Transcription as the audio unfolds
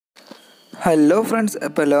Hello friends,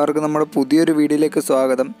 അപ്പോൾ എല്ലാവർക്കും നമ്മുടെ പുതിയൊരു വീഡിയോയിലേക്ക്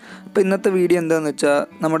സ്വാഗതം. അപ്പോൾ ഇന്നത്തെ വീഡിയോ എന്താണെന്ന് വെച്ചാൽ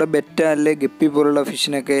നമ്മുടെ ബെറ്റ അല്ലെ ഗപ്പി പോലുള്ള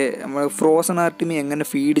ഫിഷിനൊക്കെ നമ്മൾ ഫ്രോസൺ ആർട്ടിമി എങ്ങനെ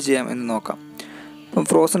ഫീഡ് ചെയ്യാം എന്ന് നോക്കാം. അപ്പം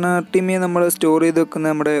ഫ്രോസൺ ആർട്ടിമിയെ നമ്മൾ സ്റ്റോർ ചെയ്ത്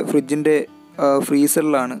വെക്കുന്ന നമ്മുടെ ഫ്രിഡ്ജിൻ്റെ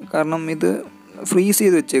ഫ്രീസറിലാണ്. കാരണം ഇത് ഫ്രീസ്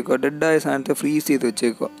ചെയ്ത് വെച്ചേക്കുക, ഡെഡായ സാധനത്തെ ഫ്രീസ് ചെയ്ത്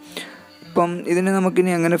വെച്ചേക്കുക. അപ്പം ഇതിനെ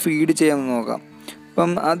നമുക്കിനി എങ്ങനെ ഫീഡ് ചെയ്യാമെന്ന് നോക്കാം.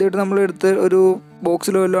 അപ്പം ആദ്യമായിട്ട് നമ്മളെടുത്ത് ഒരു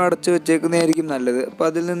ബോക്സിലോ വല്ലതും അടച്ച് വെച്ചേക്കുന്നതായിരിക്കും നല്ലത്. അപ്പോൾ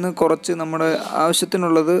അതിൽ നിന്ന് കുറച്ച് നമ്മുടെ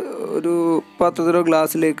ആവശ്യത്തിനുള്ളത് ഒരു പാത്രത്തിലോ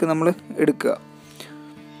ഗ്ലാസ്സിലേക്ക് നമ്മൾ എടുക്കുക.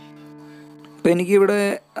 അപ്പോൾ എനിക്കിവിടെ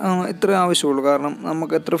ഇത്രേ ആവശ്യമുള്ളൂ, കാരണം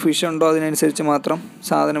നമുക്ക് എത്ര ഫിഷ് ഉണ്ടോ അതിനനുസരിച്ച് മാത്രം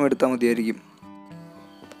സാധനം എടുത്താൽ മതിയായിരിക്കും.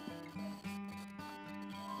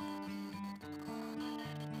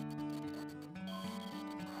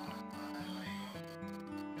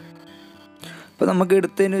 അപ്പോൾ നമുക്ക്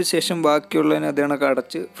എടുത്തതിന് ശേഷം ബാക്കിയുള്ളതിനെ അത് കണക്ക്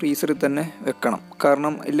അടച്ച് ഫ്രീസറിൽ തന്നെ വെക്കണം.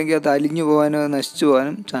 കാരണം ഇല്ലെങ്കിൽ അത് അലിഞ്ഞു പോകാനും നശിച്ചു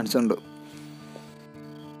പോകാനും ചാൻസ് ഉണ്ട്.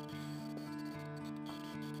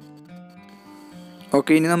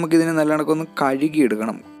 ഓക്കെ, ഇനി നമുക്കിതിനെ നല്ല കണക്കൊന്ന്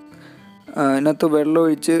കഴുകിയെടുക്കണം. അതിനകത്ത് വെള്ളം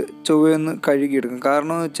ഒഴിച്ച് ചൊവ്വയൊന്ന് കഴുകിയെടുക്കണം.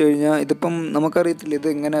 കാരണം എന്ന് വെച്ച് കഴിഞ്ഞാൽ ഇതിപ്പം നമുക്കറിയത്തില്ല ഇത്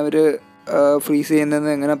എങ്ങനെ അവർ ഫ്രീസ്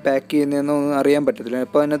ചെയ്യുന്നതെന്ന് എങ്ങനെ പാക്ക് ചെയ്യുന്നതെന്നോ ഒന്നും അറിയാൻ പറ്റത്തില്ല.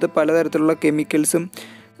 അപ്പോൾ അതിനകത്ത് പലതരത്തിലുള്ള കെമിക്കൽസും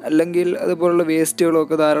അല്ലെങ്കിൽ അതുപോലുള്ള വേസ്റ്റുകളും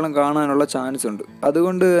ഒക്കെ ധാരാളം കാണാനുള്ള ചാൻസ് ഉണ്ട്.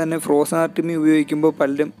 അതുകൊണ്ട് തന്നെ ഫ്രോസൺ ആർട്ടിമി ഉപയോഗിക്കുമ്പോൾ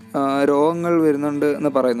പലരും രോഗങ്ങൾ വരുന്നുണ്ട്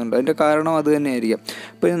എന്ന് പറയുന്നുണ്ട്. അതിൻ്റെ കാരണം അത് തന്നെയായിരിക്കാം.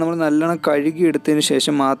 അപ്പോൾ ഇത് നമ്മൾ നല്ലോണം കഴുകി എടുത്തതിന്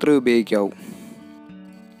ശേഷം മാത്രമേ ഉപയോഗിക്കാവൂ.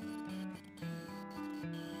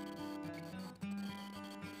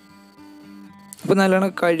 അപ്പോൾ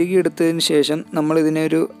നല്ലോണം കഴുകിയെടുത്തതിന് ശേഷം നമ്മളിതിനെ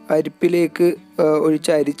ഒരു അരിപ്പിലേക്ക്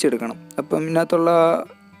ഒഴിച്ച് അരിച്ചെടുക്കണം. അപ്പം ഇതിനകത്തുള്ള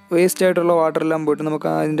വേസ്റ്റായിട്ടുള്ള വാട്ടറെല്ലാം പോയിട്ട്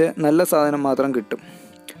നമുക്ക് അതിൻ്റെ നല്ല സാധനം മാത്രം കിട്ടും.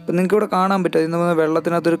 അപ്പം നിങ്ങൾക്ക് ഇവിടെ കാണാൻ പറ്റും, അതിൽ നിന്ന്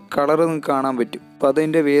വെള്ളത്തിനകത്തൊരു കളറ് നിങ്ങൾക്ക് കാണാൻ പറ്റും. അപ്പോൾ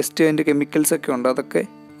അതിൻ്റെ വേസ്റ്റ്, അതിൻ്റെ കെമിക്കൽസൊക്കെ ഉണ്ട്, അതൊക്കെ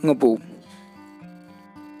അങ്ങ് പോവും.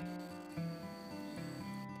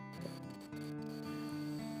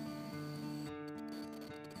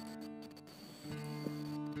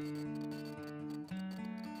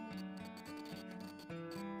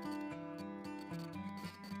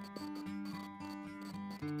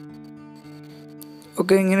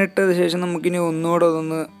 ഒക്കെ ഇങ്ങനെ ഇട്ടതിന് ശേഷം നമുക്കിനി ഒന്നുകൂടെ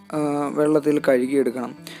അതൊന്ന് വെള്ളത്തിൽ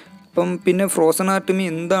കഴുകിയെടുക്കണം. അപ്പം പിന്നെ ഫ്രോസൺ ആർട്ടിമി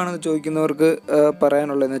എന്താണെന്ന് ചോദിക്കുന്നവർക്ക്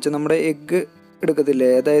പറയാനുള്ളതെന്ന് വെച്ചാൽ നമ്മുടെ എഗ്ഗ് എടുക്കത്തില്ലേ,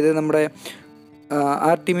 അതായത് നമ്മുടെ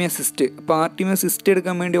ആർട്ടിമിയ സിസ്റ്റ്. അപ്പോൾ ആർട്ടിമിയ സിസ്റ്റ്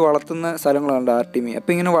എടുക്കാൻ വേണ്ടി വളർത്തുന്ന സ്ഥലങ്ങളുണ്ട് ആർട്ടിമി.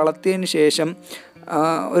 അപ്പോൾ ഇങ്ങനെ വളർത്തിയതിന് ശേഷം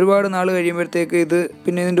ഒരുപാട് നാൾ കഴിയുമ്പോഴത്തേക്ക് ഇത്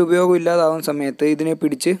പിന്നെ ഇതിൻ്റെ ഉപയോഗം ഇല്ലാതാവുന്ന സമയത്ത് ഇതിനെ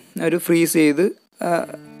പിടിച്ച് ഒരു ഫ്രീസ് ചെയ്ത്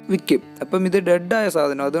വിൽക്കും. അപ്പം ഇത് ഡെഡായ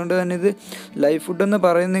സാധനം, അതുകൊണ്ട് തന്നെ ഇത് ലൈഫ് ഫുഡെന്ന്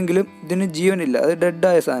പറയുന്നെങ്കിലും ഇതിന് ജീവനില്ല, അത്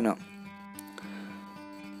ഡെഡായ സാധനമാണ്.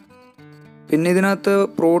 പിന്നെ ഇതിനകത്ത്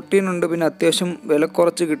പ്രോട്ടീൻ ഉണ്ട്, പിന്നെ അത്യാവശ്യം വില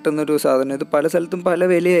കുറച്ച് കിട്ടുന്നൊരു സാധനം. ഇത് പല സ്ഥലത്തും പല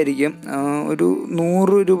വിലയായിരിക്കും, ഒരു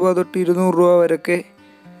 100 രൂപ തൊട്ട് 200 രൂപ വരെയൊക്കെ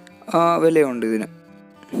വിലയുണ്ട് ഇതിന്.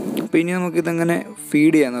 അപ്പോൾ ഇനി നമുക്കിതെങ്ങനെ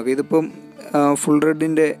ഫീഡ് ചെയ്യാൻ നോക്കാം. ഇതിപ്പം ഫുൾ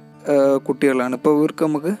റെഡിൻ്റെ കുട്ടികളാണ്. ഇപ്പോൾ ഇവർക്ക്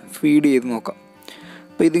നമുക്ക് ഫീഡ് ചെയ്ത് നോക്കാം.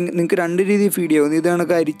 അപ്പോൾ ഇത് നിങ്ങൾക്ക് 2 രീതിയിൽ ഫീഡ് ചെയ്യാം. ഇത്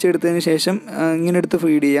കണക്ക് അരിച്ചെടുത്തതിന് ശേഷം ഇങ്ങനെ എടുത്ത്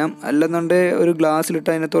ഫീഡ് ചെയ്യാം, അല്ലെന്നുണ്ടെങ്കിൽ ഒരു ഗ്ലാസ്സിലിട്ട്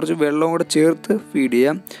അതിനകത്ത് കുറച്ച് വെള്ളം കൂടെ ചേർത്ത് ഫീഡ്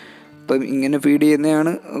ചെയ്യാം. അപ്പം ഇങ്ങനെ ഫീഡ്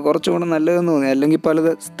ചെയ്യുന്നതാണ് കുറച്ചും കൂടെ നല്ലതെന്ന് തോന്നി, അല്ലെങ്കിൽ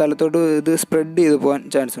പല സ്ഥലത്തോട്ട് ഇത് സ്പ്രെഡ് ചെയ്ത് പോകാൻ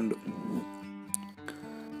ചാൻസ് ഉണ്ട്.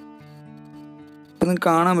 അപ്പം നിങ്ങൾക്ക്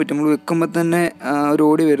കാണാൻ പറ്റും, നമ്മൾ വെക്കുമ്പോൾ തന്നെ ഒരു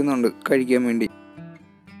ഓടി വരുന്നുണ്ട് കഴിക്കാൻ വേണ്ടി.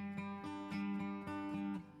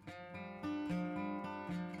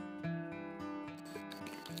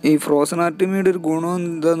 ഈ ഫ്രോസൺ ആർട്ടിമിയുടെ ഒരു ഗുണം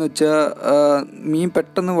എന്താണെന്ന് വെച്ചാൽ മീൻ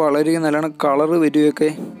പെട്ടെന്ന് വളരുകയും നല്ലോണം കളറ് വരികയൊക്കെ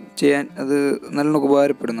ചെയ്യാൻ അത് നല്ലോണം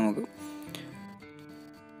ഉപകാരപ്പെടും നമുക്ക്.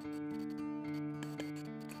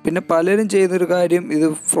 പിന്നെ പലരും ചെയ്യുന്നൊരു കാര്യം, ഇത്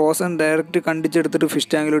ഫ്രോസൺ ഡയറക്റ്റ് കണ്ടിച്ചെടുത്തിട്ട്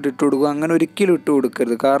ഫിഷ് ടാങ്കിലോട്ട് ഇട്ട് കൊടുക്കുക. അങ്ങനെ ഒരിക്കലും ഇട്ട്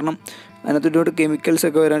കൊടുക്കരുത്, കാരണം അതിനകത്തോട്ട്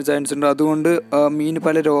കെമിക്കൽസൊക്കെ വരാൻ ചാൻസ് ഉണ്ട്. അതുകൊണ്ട് മീന്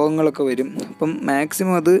പല രോഗങ്ങളൊക്കെ വരും. അപ്പം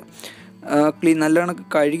മാക്സിമം അത് നല്ലോണം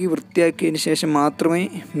കഴുകി വൃത്തിയാക്കിയതിന് ശേഷം മാത്രമേ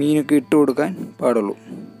മീനൊക്കെ ഇട്ട് കൊടുക്കാൻ പാടുള്ളൂ.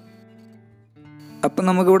 അപ്പം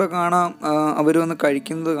നമുക്കിവിടെ കാണാം, അവർ വന്ന്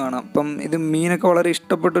കഴിക്കുന്നത് കാണാം. അപ്പം ഇത് മീനൊക്കെ വളരെ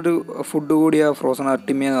ഇഷ്ടപ്പെട്ടൊരു ഫുഡ് കൂടിയാണ് ഫ്രോസൺ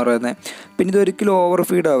ആർട്ടിമിയ എന്ന് പറയുന്നത്. പിന്നെ ഇതൊരിക്കലും ഓവർ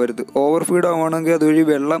ഫീഡ് ആവരുത്. ഓവർ ഫീഡ് ആവുകയാണെങ്കിൽ അതുവഴി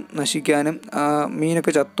വെള്ളം നശിക്കാനും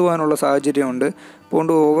മീനൊക്കെ ചത്തുപോകാനുള്ള സാഹചര്യമുണ്ട്.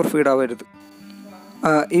 അതുകൊണ്ട് ഓവർ ഫീഡ് ആവരുത്.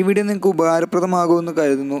 ഈ വീഡിയോ നിങ്ങൾക്ക് ഉപകാരപ്രദമാകുമെന്ന്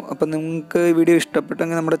കരുതുന്നു. അപ്പം നിങ്ങൾക്ക് ഈ വീഡിയോ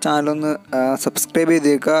ഇഷ്ടപ്പെട്ടെങ്കിൽ നമ്മുടെ ചാനലൊന്ന് സബ്സ്ക്രൈബ്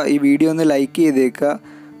ചെയ്തേക്കുക, ഈ വീഡിയോ ഒന്ന് ലൈക്ക് ചെയ്തേക്കുക.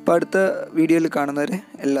 അപ്പോൾ അടുത്ത വീഡിയോയിൽ കാണുന്നവരെ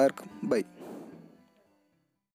എല്ലാവർക്കും ബൈ.